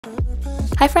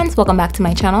Hi friends, welcome back to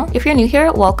my channel. If you're new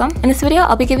here, welcome. In this video,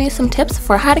 I'll be giving you some tips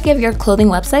for how to give your clothing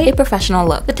website a professional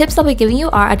look. The tips I'll be giving you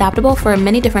are adaptable for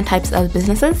many different types of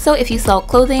businesses. So if you sell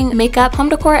clothing, makeup, home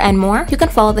decor, and more, you can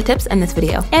follow the tips in this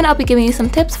video. And I'll be giving you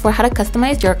some tips for how to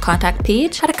customize your contact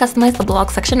page, how to customize the blog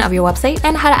section of your website,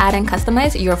 and how to add and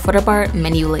customize your footer bar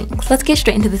menu links. Let's get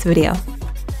straight into this video.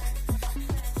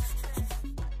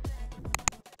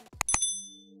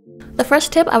 The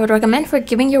first tip I would recommend for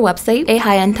giving your website a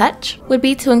high-end touch would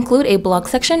be to include a blog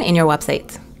section in your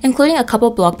website. Including a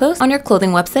couple blog posts on your clothing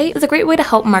website is a great way to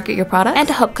help market your product and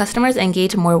to help customers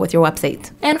engage more with your website.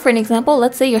 And for an example,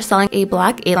 let's say you're selling a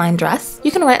black A-line dress.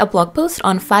 You can write a blog post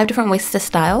on 5 different ways to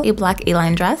style a black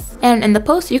A-line dress. And in the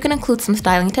post, you can include some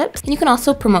styling tips, and you can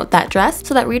also promote that dress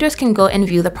so that readers can go and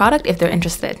view the product if they're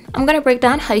interested. I'm going to break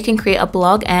down how you can create a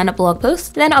blog and a blog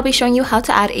post. Then I'll be showing you how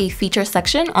to add a feature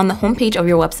section on the homepage of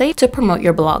your website to promote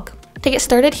your blog. To get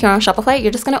started here on Shopify,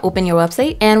 you're just going to open your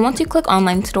website, and once you click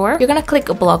Online Store, you're going to click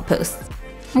Blog Posts.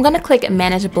 I'm going to click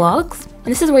Manage Blogs, and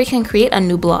this is where you can create a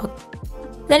new blog.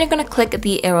 Then you're going to click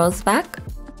the arrows back,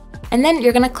 and then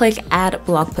you're going to click Add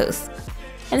Blog Posts.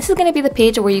 And this is going to be the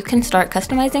page where you can start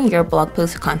customizing your blog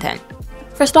post content.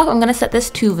 First off, I'm going to set this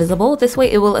to visible. This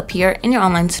way it will appear in your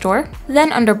online store.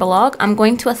 Then under blog, I'm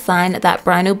going to assign that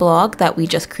brand new blog that we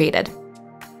just created.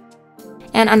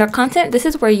 And under content, this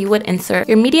is where you would insert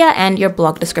your media and your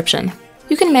blog description.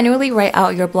 You can manually write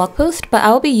out your blog post, but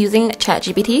I will be using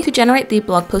ChatGPT to generate the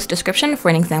blog post description for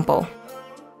an example.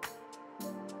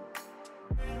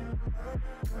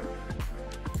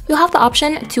 You'll have the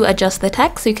option to adjust the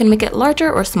text so you can make it larger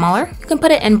or smaller. You can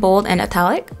put it in bold and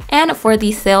italic. And for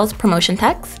the sales promotion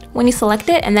text, when you select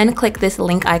it and then click this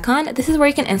link icon, this is where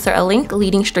you can insert a link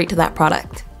leading straight to that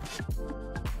product.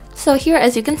 So here,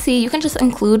 as you can see, you can just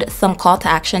include some call to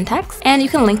action text, and you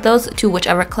can link those to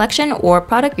whichever collection or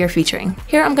product you're featuring.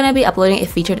 Here, I'm going to be uploading a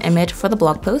featured image for the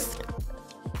blog post.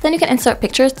 Then you can insert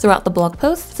pictures throughout the blog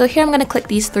post. So here I'm going to click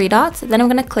these 3 dots, then I'm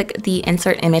going to click the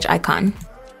insert image icon.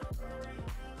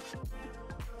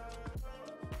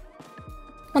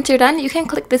 Once you're done, you can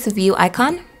click this view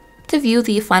icon to view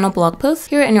the final blog post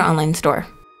here in your online store.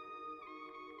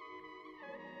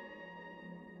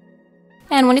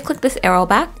 And when you click this arrow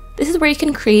back, this is where you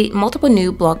can create multiple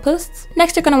new blog posts.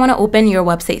 Next, you're going to want to open your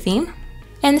website theme.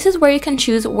 And this is where you can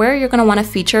choose where you're going to want to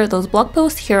feature those blog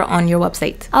posts here on your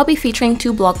website. I'll be featuring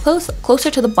 2 blog posts closer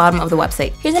to the bottom of the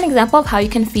website. Here's an example of how you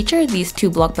can feature these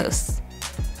 2 blog posts.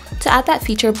 To add that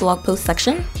feature blog post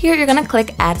section, here you're going to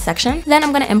click Add Section. Then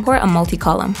I'm going to import a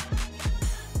multi-column.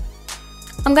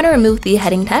 I'm going to remove the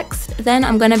heading text. Then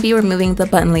I'm going to be removing the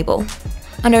button label.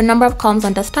 Under number of columns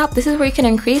on desktop, this is where you can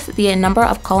increase the number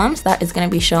of columns that is going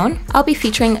to be shown. I'll be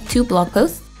featuring 2 blog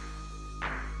posts,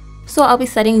 so I'll be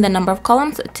setting the number of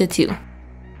columns to 2.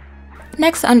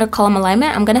 Next, under column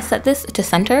alignment, I'm going to set this to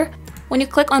center. When you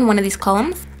click on one of these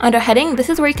columns, under heading, this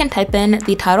is where you can type in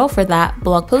the title for that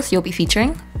blog post you'll be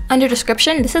featuring. Under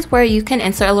description, this is where you can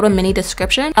insert a little mini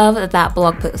description of that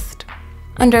blog post.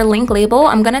 Under link label,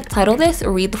 I'm going to title this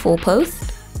Read the Full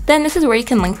Post. Then this is where you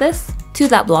can link this to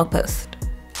that blog post.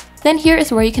 Then here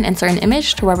is where you can insert an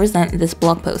image to represent this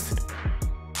blog post.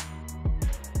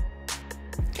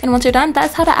 And once you're done,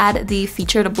 that's how to add the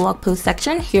featured blog post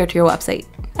section here to your website.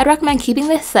 I'd recommend keeping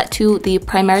this set to the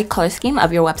primary color scheme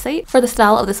of your website. For the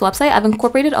style of this website, I've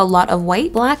incorporated a lot of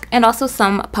white, black, and also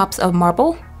some pops of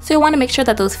marble. So you'll want to make sure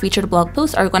that those featured blog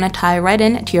posts are going to tie right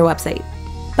in to your website.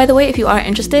 By the way, if you are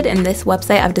interested in this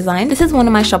website I've designed, this is one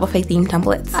of my Shopify theme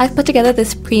templates. I've put together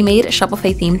this pre-made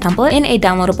Shopify theme template in a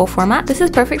downloadable format. This is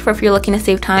perfect for if you're looking to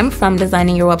save time from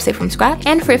designing your website from scratch,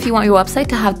 and for if you want your website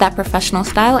to have that professional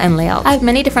style and layout. I have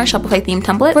many different Shopify theme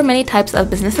templates for many types of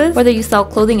businesses, whether you sell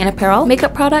clothing and apparel,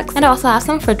 makeup products, and I also have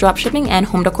some for dropshipping and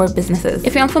home decor businesses.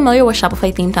 If you're unfamiliar with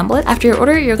Shopify theme template, after your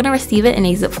order, you're going to receive it in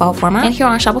a zip file format, and here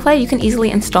on Shopify, you can easily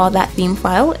install that theme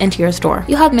file into your store.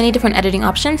 You'll have many different editing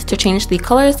options to change the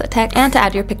colors, text, and to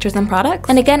add your pictures and products.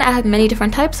 And again, I have many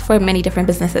different types for many different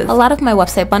businesses. A lot of my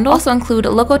website bundles also include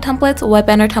logo templates, web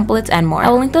banner templates, and more. I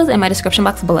will link those in my description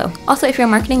box below. Also, if you're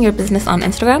marketing your business on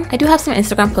Instagram, I do have some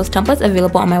Instagram post templates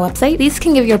available on my website. These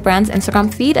can give your brand's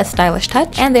Instagram feed a stylish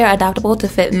touch, and they are adaptable to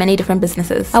fit many different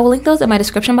businesses. I will link those in my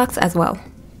description box as well.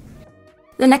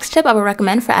 The next tip I would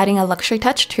recommend for adding a luxury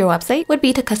touch to your website would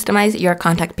be to customize your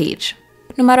contact page.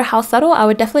 No matter how subtle, I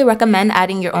would definitely recommend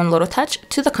adding your own little touch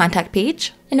to the contact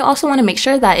page. And you'll also want to make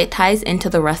sure that it ties into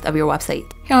the rest of your website.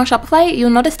 Here on Shopify, you'll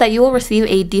notice that you will receive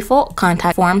a default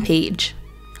contact form page.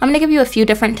 I'm going to give you a few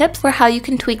different tips for how you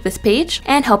can tweak this page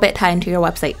and help it tie into your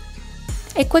website.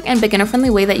 A quick and beginner-friendly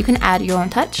way that you can add your own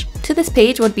touch to this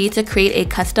page would be to create a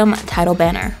custom title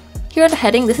banner. Here under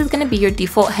heading, this is going to be your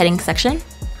default heading section.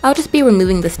 I'll just be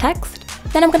removing this text.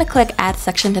 Then I'm going to click add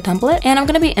section to template, and I'm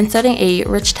going to be inserting a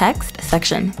rich text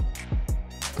section.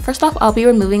 First off, I'll be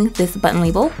removing this button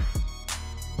label.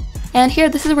 And here,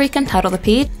 this is where you can title the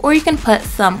page, or you can put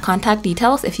some contact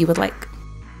details if you would like.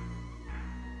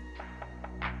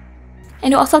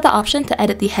 And you also have the option to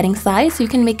edit the heading size, so you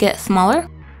can make it smaller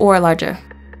or larger.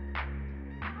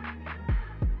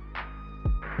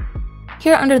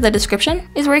 Here under the description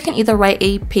is where you can either write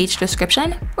a page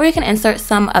description, or you can insert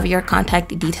some of your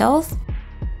contact details.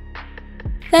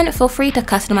 Then feel free to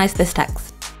customize this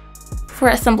text. For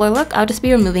a simpler look, I'll just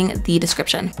be removing the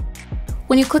description.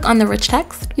 When you click on the rich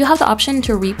text, you have the option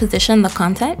to reposition the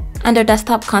content. Under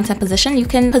desktop content position, you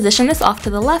can position this off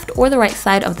to the left or the right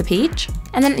side of the page,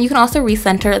 and then you can also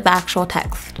recenter the actual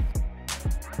text.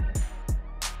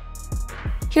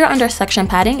 Here under section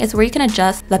padding is where you can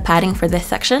adjust the padding for this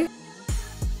section.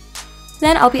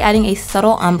 Then I'll be adding a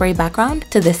subtle ombre background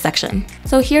to this section.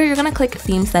 So here you're gonna click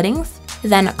theme settings,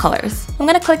 then colors. I'm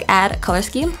gonna click add color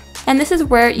scheme, and this is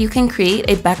where you can create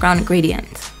a background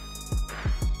gradient.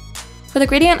 For the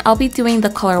gradient, I'll be doing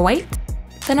the color white,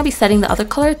 then I'll be setting the other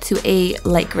color to a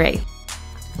light gray.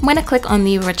 I'm gonna click on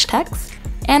the rich text,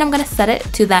 and I'm gonna set it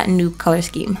to that new color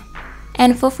scheme.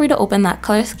 And feel free to open that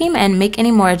color scheme and make any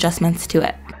more adjustments to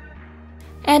it.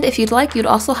 And if you'd like, you'd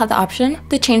also have the option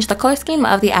to change the color scheme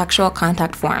of the actual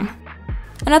contact form.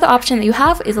 Another option that you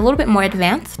have is a little bit more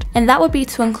advanced, and that would be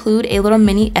to include a little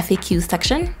mini FAQ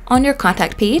section on your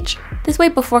contact page. This way,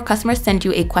 before customers send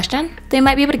you a question, they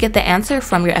might be able to get the answer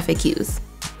from your FAQs.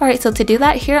 Alright, so to do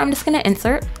that, here I'm just going to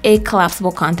insert a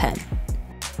collapsible content.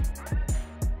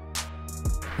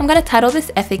 I'm going to title this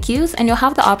FAQs, and you'll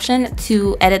have the option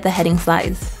to edit the heading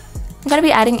size. I'm going to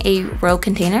be adding a row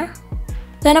container.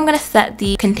 Then I'm going to set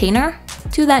the container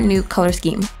to that new color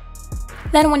scheme.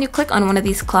 Then when you click on one of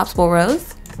these collapsible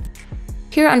rows,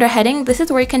 here under heading, this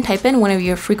is where you can type in one of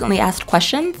your frequently asked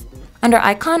questions. Under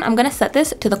icon, I'm going to set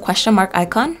this to the question mark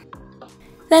icon.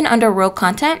 Then under row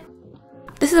content,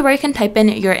 this is where you can type in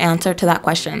your answer to that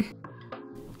question.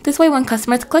 This way, when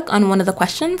customers click on one of the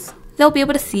questions, they'll be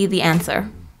able to see the answer.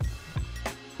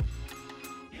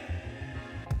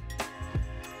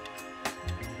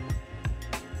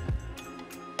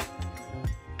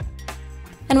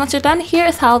 And once you're done, here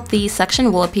is how the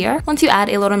section will appear once you add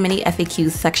a little mini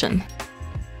FAQs section.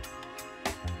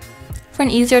 For an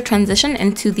easier transition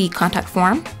into the contact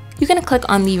form, you can click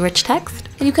on the rich text,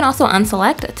 and you can also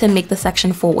unselect to make the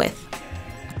section full width.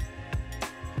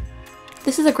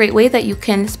 This is a great way that you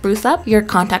can spruce up your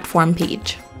contact form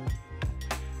page.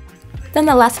 Then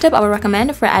the last tip I would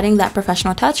recommend for adding that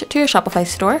professional touch to your Shopify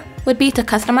store would be to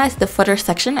customize the footer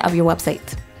section of your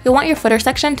website. You'll want your footer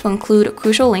section to include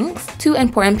crucial links to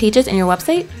important pages in your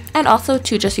website, and also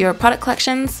to just your product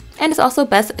collections, and it's also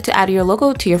best to add your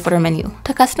logo to your footer menu.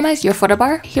 To customize your footer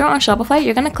bar, here on Shopify,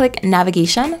 you're going to click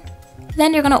navigation,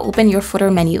 then you're going to open your footer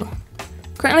menu.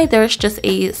 Currently there's just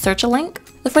a search link.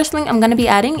 The first link I'm going to be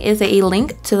adding is a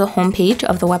link to the home page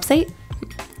of the website.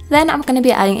 Then I'm going to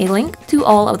be adding a link to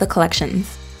all of the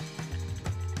collections.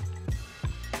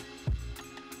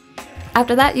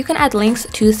 After that, you can add links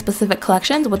to specific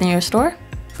collections within your store.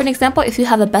 For an example, if you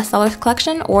have a bestsellers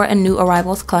collection or a new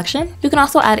arrivals collection, you can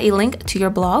also add a link to your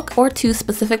blog or to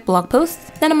specific blog posts.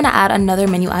 Then I'm going to add another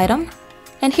menu item.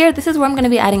 And here, this is where I'm going to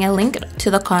be adding a link to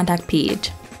the contact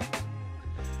page.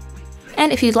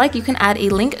 And if you'd like, you can add a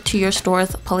link to your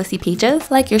store's policy pages,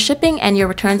 like your shipping and your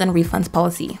returns and refunds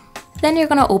policy. Then you're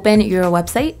going to open your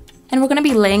website, and we're going to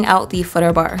be laying out the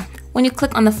footer bar. When you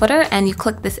click on the footer and you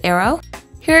click this arrow,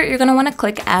 here you're going to want to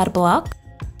click add block,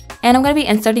 and I'm going to be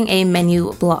inserting a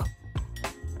menu block.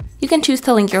 You can choose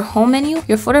to link your home menu,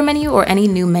 your footer menu, or any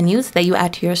new menus that you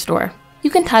add to your store.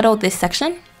 You can title this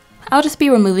section. I'll just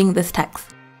be removing this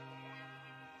text.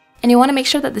 And you want to make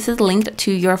sure that this is linked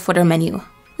to your footer menu.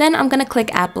 Then I'm going to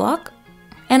click add block,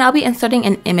 and I'll be inserting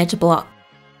an image block.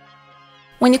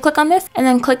 When you click on this and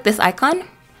then click this icon,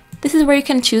 this is where you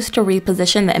can choose to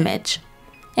reposition the image.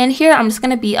 And here I'm just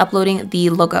going to be uploading the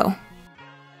logo.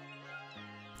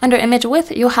 Under image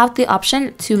width, you'll have the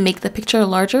option to make the picture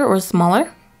larger or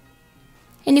smaller.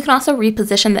 And you can also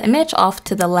reposition the image off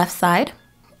to the left side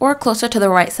or closer to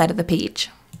the right side of the page.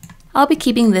 I'll be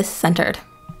keeping this centered.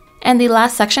 And the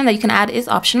last section that you can add is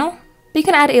optional, but you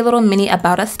can add a little mini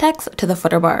about us text to the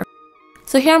footer bar.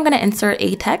 So here I'm going to insert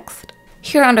a text.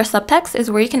 Here under subtext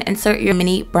is where you can insert your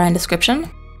mini brand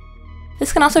description.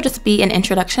 This can also just be an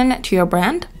introduction to your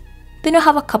brand. Then you'll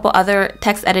have a couple other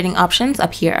text editing options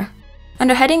up here.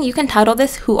 Under heading, you can title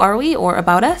this Who Are We or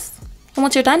About Us. And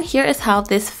once you're done, here is how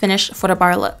this finished footer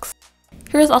bar looks.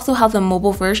 Here is also how the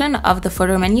mobile version of the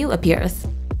footer menu appears.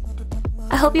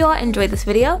 I hope you all enjoyed this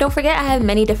video. Don't forget I have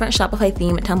many different Shopify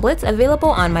theme templates available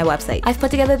on my website. I've put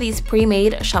together these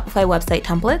pre-made Shopify website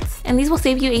templates, and these will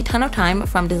save you a ton of time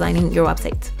from designing your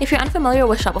website. If you're unfamiliar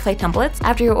with Shopify templates,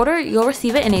 after your order, you'll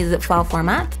receive it in a zip file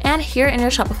format, and here in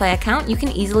your Shopify account, you can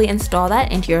easily install that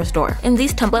into your store. In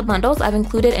these template bundles, I've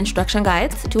included instruction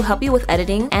guides to help you with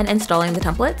editing and installing the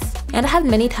templates, and I have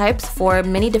many types for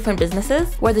many different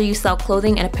businesses, whether you sell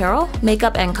clothing and apparel,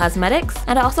 makeup and cosmetics,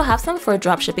 and I also have some for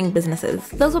dropshipping businesses.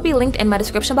 Those will be linked in my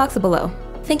description box below.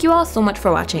 Thank you all so much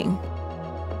for watching.